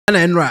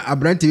enra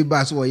abrante bi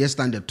ba so wo ye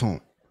standard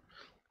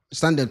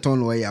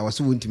ton wo ya wo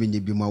so wontimi nye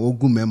bi ma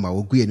wogu mema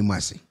wogu ye ni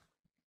mase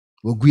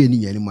wogu ye ni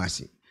nya ni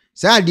mase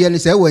saa de ne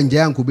se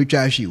wanje anko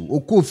betwa ahwe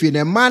okofie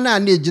na ma na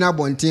na ejina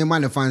bonten ma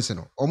ne fanse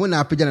no omo na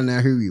apagya na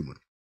ahwe wi mu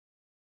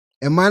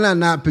ma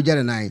na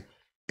apagya na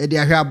e de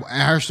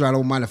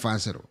ahwe ma ne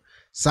fanse ro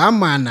saa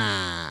ma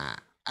na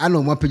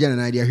ano mo apagya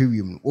na de ahwe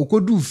wi mu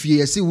okodu fie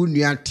ye se wo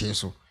nua te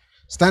so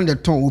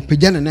standard ton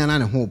opagya na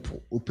ne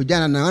hopo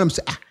opagya na am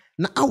se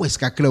na awes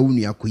kakra wo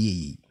nua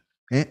koye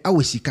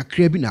awes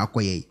kakra bi na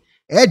akoye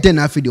de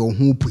na afi de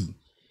ho pui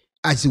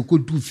asi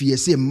okodu fie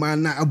se ma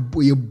na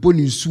aboye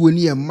boni nsuo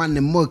ni e ma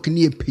ne milk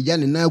ni e pagya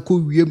na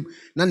akọ wiem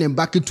na ne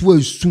baketu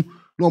asu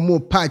na mo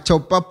pa cha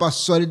papa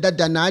sorry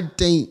dada na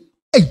aden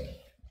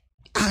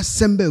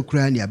asembe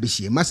kura ni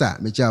abehie masa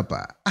me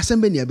chapa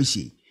asembe ni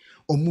abehie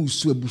omu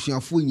su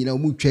abusuafo nyina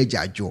omu twa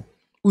agyajo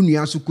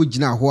unua so ko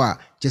gina ho a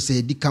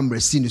chese di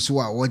camera scene so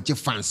a oje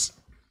fans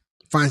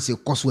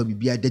koso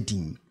bibia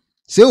dadin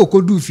se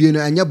okodu fie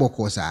no anya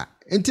boko sa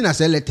enti na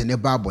se lete ne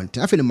ba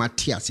bonte afi ne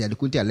mate ase ade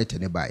kunti lete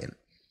ne ba ye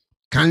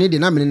kan ne de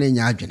na me ne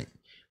nya adwene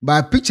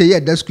ba picture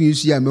ye da screen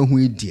su ya mahu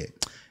edie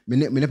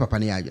me papa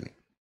ne ya adwene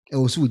e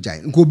wo su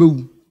ujai nko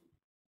bewu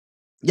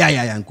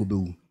ya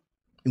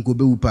nko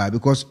bewu pa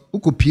because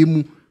ukopie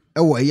mu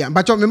ewo ya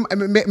bacho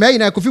me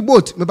na coffee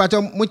boat me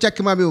bacho mo check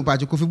ma me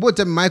bacho coffee boat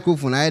me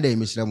microphone aye dey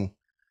me sire mo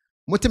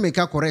motime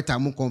ka correct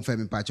am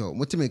confirm bacho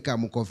motime ka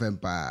mo confirm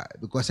pa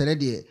because ele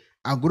dey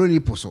agro ni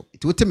poso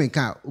ti motime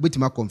ka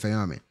obetima confirm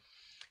am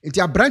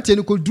enti abrante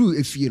ni ko du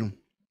efie no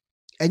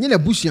enye na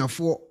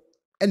busuafo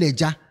ena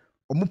eja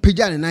omo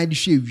pagya ne nan de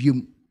hwe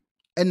ewiem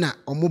ena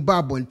omo ba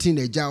abontin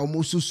na eja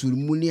omo susuru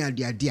mu ni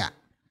ade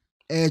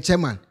a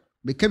chairman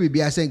me ka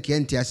bibia se nke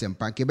enti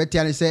asempa ke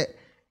betia ne se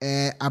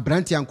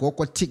abrante anko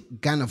okoti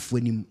Ghana fo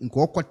anim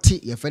nko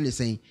okoti ye fe ne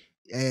sen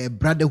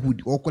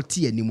brotherhood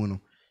okoti anim no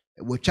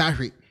wo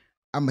twahwe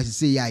ama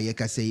sese ya ye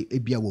ka se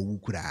ebia wo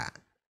kura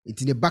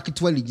enti ne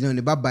baketwa legina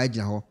ne baba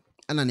agina ho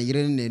ana ne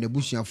yere ne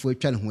busuafo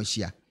atwa ne ho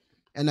ahia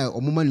ena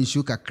omoma ne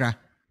nsuo kakra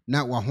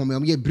na wa home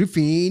om ye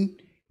briefing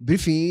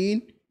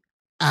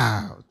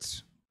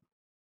out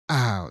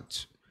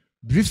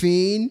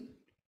briefing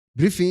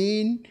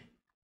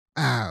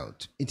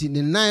out enti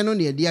ne nan no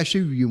ne de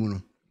ahwe wiem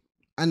no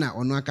ana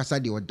ono akasa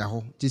de oda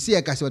ho ti se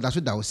ya kasa oda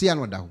so da ho se ya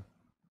no oda ho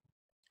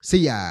se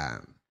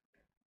ya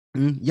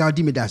ya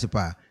di me da se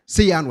pa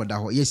se ya no oda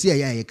ho ye se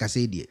ya ye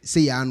kasa de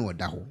se ya no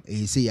oda ho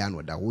se ya no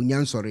oda ho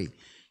nyan sori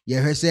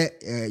ye hwese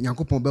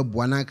nyankopon be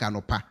boa na ka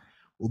no pa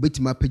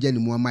obetima pagya ne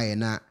mu ama ye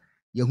na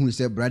ye hu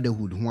se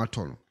brotherhood ho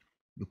ato no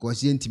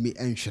because ye ntimi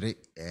enhwere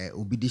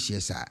obi de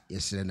hye sa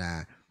yesre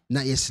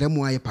na yesre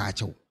mu aye pa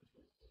achew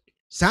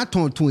sa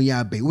tonton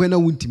ya be we na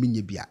wuntimi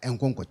nye bia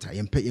enkonkota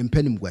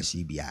yempe nim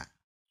gwase bia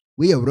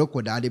we ye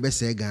record ade be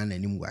se Ghana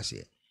nim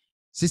gwase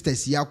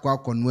sisters ya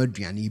kwa no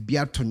aduane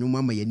bia tonwom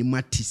ama ye nim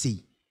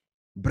atisi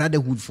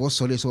brotherhood for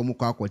sole so mo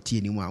kwa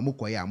akwati nim a mo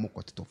koye a mo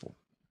kototofo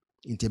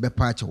nti be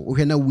pa achew wo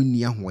hwe na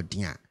wunni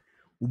ahoden a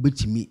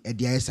ubetimi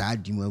ede aye sa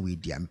adimu awe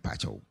dia mpa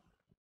achew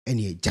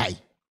ene ejai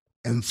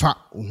emfa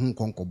ohun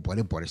konko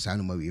bore sa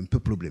no ma we mpe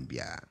problem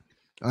bia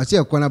I say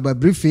akwana ba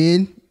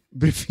briefing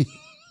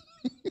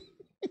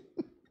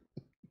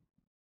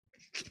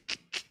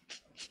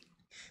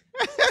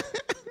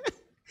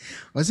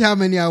I say how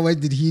many hours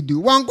did he do?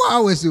 1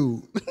 hours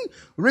so.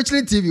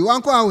 Richly TV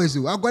 1 hours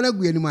so. Agwana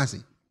gu enu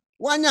ase.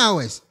 1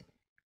 hours.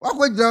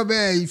 Wako job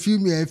a few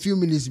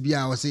minutes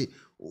bia I say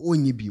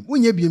onye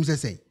biem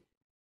say.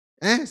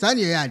 Sa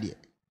ne ya de.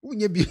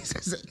 Onye biem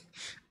say.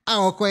 A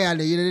okoya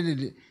le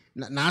yire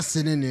na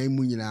asene na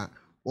emu nyina.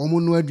 Omo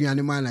no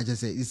aduane ma na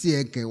say isi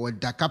eke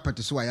oda carpet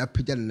so ya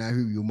pagya na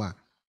hwe ma.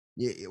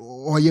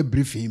 Oye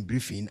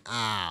briefing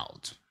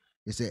out.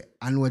 You say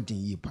annual din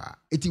yipa.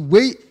 Iti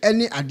way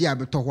any idea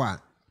beto ho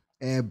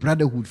a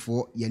brotherhood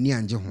for ye ni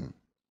anje ho.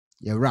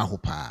 Ye ra ho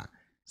pa.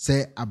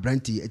 Say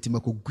abranti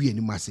etimako gu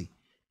ani mase.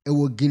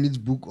 Ewo Guinness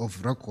Book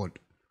of Record.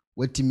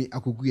 Watimi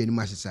akogu ani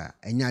mase sa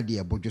enya de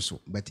e bodwo so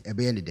but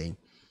ebe ye ne den.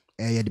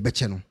 Ye de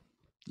beche no.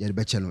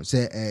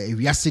 Say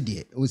wiase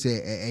de. O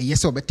say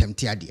yes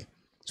obetemte ade.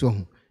 So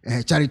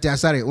Charity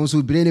Asare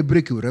also brain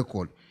break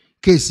record.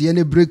 Case ye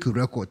ne break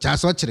record. Cha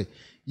so kire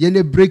ye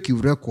ne break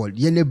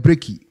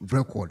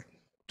record.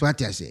 To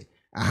what I say,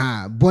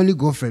 Bonnie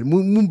girlfriend,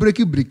 moon break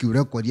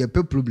record, ye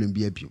pe problem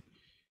be a pew.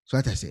 So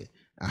what I say,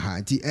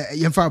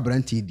 ye fa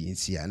branty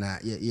dinsia, na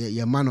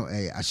ye mano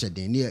a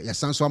shade near your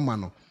son's one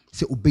mano,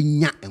 say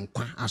Ubenya and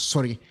qua,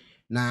 sorry,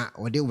 na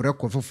or they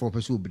record for 4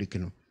 person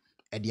breaking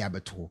at the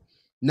abato.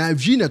 Now,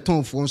 Gina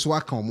ton for so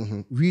I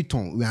come,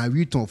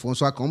 reton for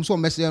so I come, so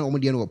message on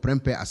the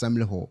Prempe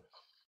Assembly Hall.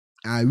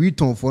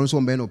 Reton for so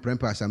men of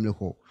Prempe Assembly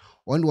Hall.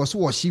 One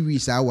was she we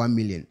say 1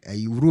 million.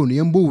 You run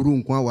yembo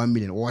room 1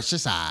 million. Wash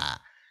sa.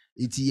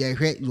 Iti ye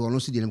hwe you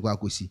also didn't go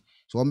akosi.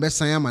 So on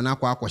best sayam and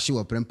aqua she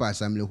will prempa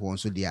assembly hon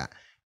so dia.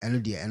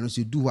 And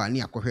also do what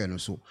near coher no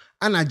so.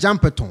 And a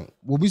jumpeton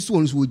will be so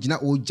ones would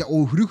not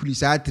o hurry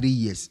 3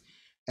 years.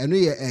 And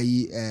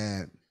we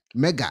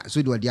mega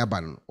so do a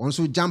diaban.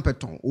 Also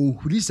jumpeton o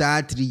hurry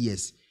 3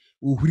 years.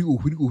 ohuri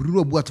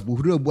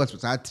obuat for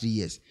 3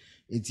 years.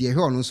 It's ye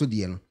ho no so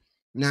de no.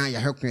 Na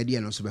ya hwe kwa de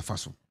no so befa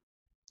so.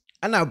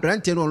 Ana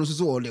brante no so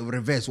so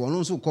reverse,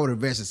 one so call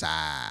reverse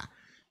sa.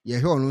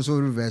 Ye hwe no so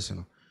reverse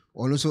no.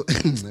 Ono so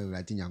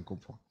Lati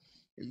Nyankopo.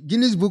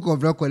 Guinness Book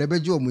of Record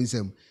ebejo mu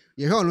nsem.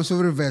 Ye hwe no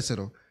so reverse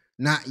no.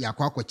 Na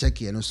yakwa akọ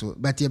check ye no so.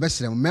 But ye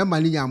besere memma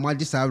ni nya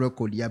amadi sa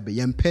record ya be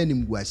ye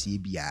mpanim guase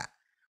bia.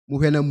 Mo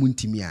hwe na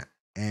muntimi a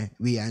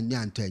we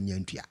anya anto anya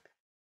ntua.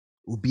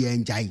 Obi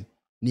enjai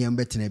ni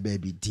embetene ba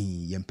bi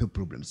din ye mpe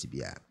problems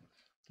bia.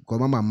 Ko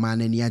mama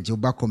na ni age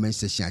oba comment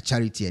section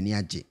charity ani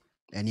age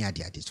ani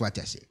ade so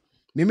atase.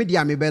 Me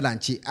dia me be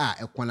lanchi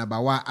ekwana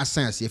bawa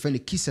asan ase fe ne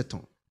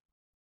kiseton.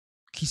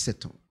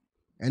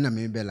 Ena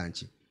me be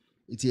lanchi.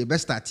 It e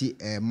best start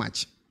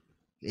match.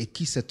 E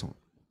kiseton.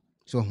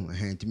 So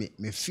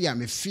me fear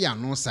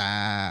no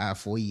sa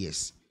 4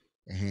 years.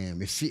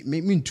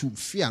 Me to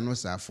fear no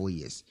sa 4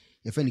 years.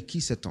 E fe ne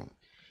kiseton.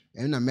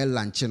 Ena me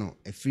lanchi no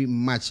a free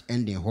match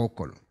ending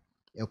hokolo.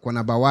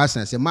 Ekwana bawa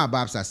asan ase ma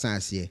babs asan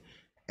ase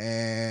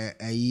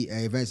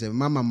events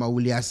mama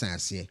mawuli asan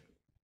ase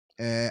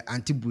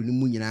anti bruni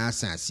mu nyina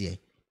asan ase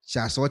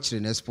cha so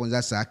kire na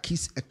sponsor sa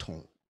kiss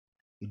eton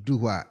edu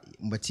ho a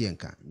mbati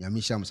enka nyame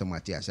hya mso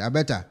mate ase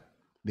abeta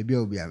bebi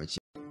obi amechi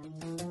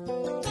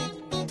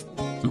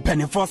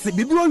Penifo se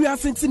bibi o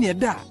wiase nti ne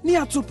da ne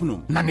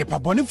atopno na ne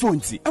pabone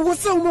fonti e wo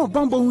se wo mo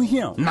bambo hu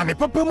hia na ne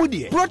papa mu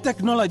de Pro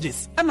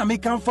Technologies ana me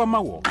kan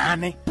fama wo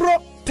ane Pro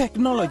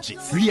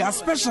Technologies. We are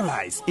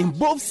specialized in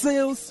both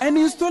sales and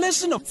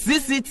installation of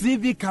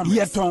CCTV cameras.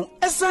 Yeton,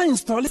 esa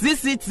install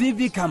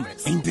CCTV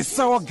cameras in the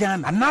South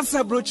Ghana and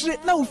NASA brochure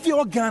na ufi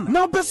Ghana.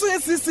 Now pursue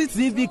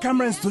CCTV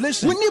camera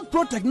installation. We need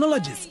Pro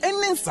Technologies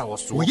and in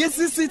South. We get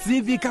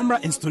CCTV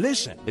camera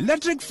installation,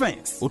 electric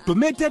fence,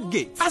 automated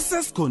gate,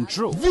 access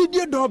control,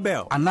 video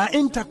doorbell, and our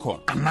intercom,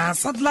 and our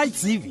satellite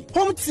TV,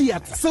 home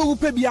theater. So we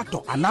pay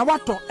biato, and our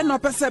water, and our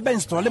persebe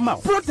install them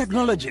out. Pro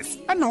Technologies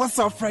and our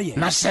software.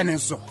 Na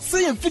shenenso.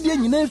 Say fidie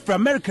nyina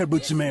from America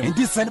brochime and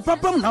this and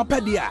papa na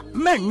opedia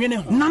man nwene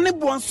ho na ne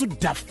bo anso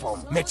da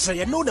form make sure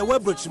you know the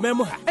web brochime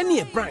mu ha any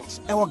a branch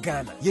e wo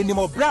Ghana ye ni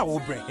mo bra wo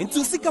bre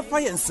into sika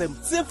fire nsem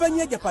se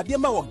fanya japade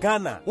ma wo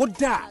Ghana wo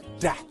da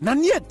na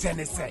ne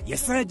tenese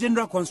yes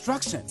general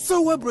construction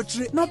so web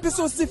brochire na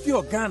peso si fi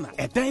o Ghana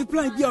e dan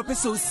plan bi o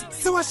peso si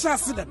se wa sha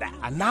se dada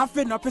ana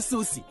afi na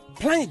peso si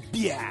plan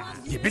bia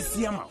ye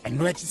besi ama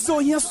eno echi so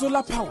here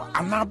solar power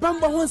ana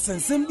bamba ho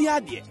nsensem bi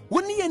ade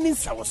woni ye ni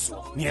nsawo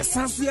so ne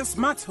esanso ye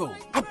smart home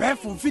abɛ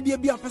from video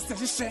bi apesta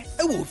hyehyɛ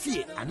e wo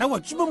fie ana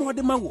watwuma mo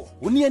de ma wo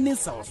woni ye ni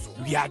nsawo so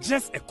we are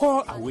just a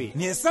call away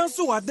ne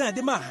esanso wadan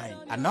de ma han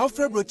ana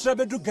ofre brochire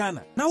bedu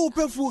Ghana na wo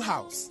pay full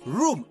house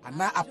room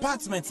ana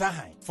apartment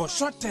ahan for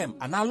short term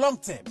and a long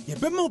term ye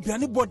be ma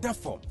obiane border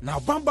form na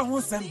bamba ho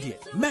nsem de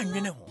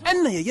manwene ho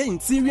enna ye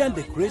interior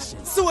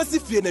decoration so wasi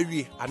fie na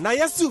wie ana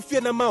yasi fie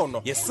na ma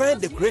no ye sign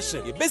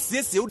decoration ye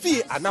besiesie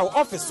fie ana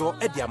office so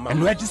e de ama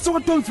no edi so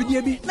tom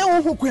fidie bi na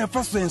wo hokwa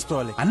fa so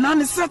install ana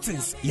ne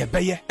settings ye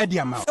beye e de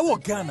ama e wo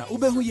Ghana wo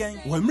be hu yen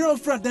wo mira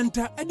ofra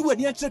denta e de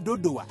wani ache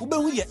dodowa wo be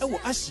hu ye e wo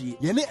ahie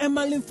ye ne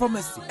Emerlin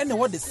Pharmacy and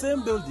what the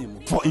same building.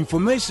 For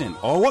information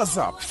or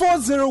WhatsApp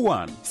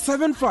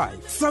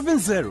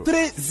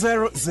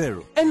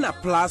 401-7570-300 and a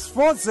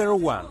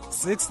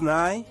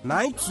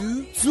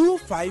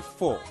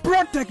 +401-6992-254.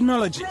 Pro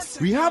Technologies.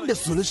 We have the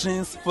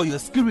solutions for your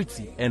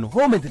security and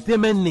home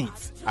entertainment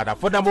needs at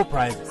affordable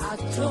prices.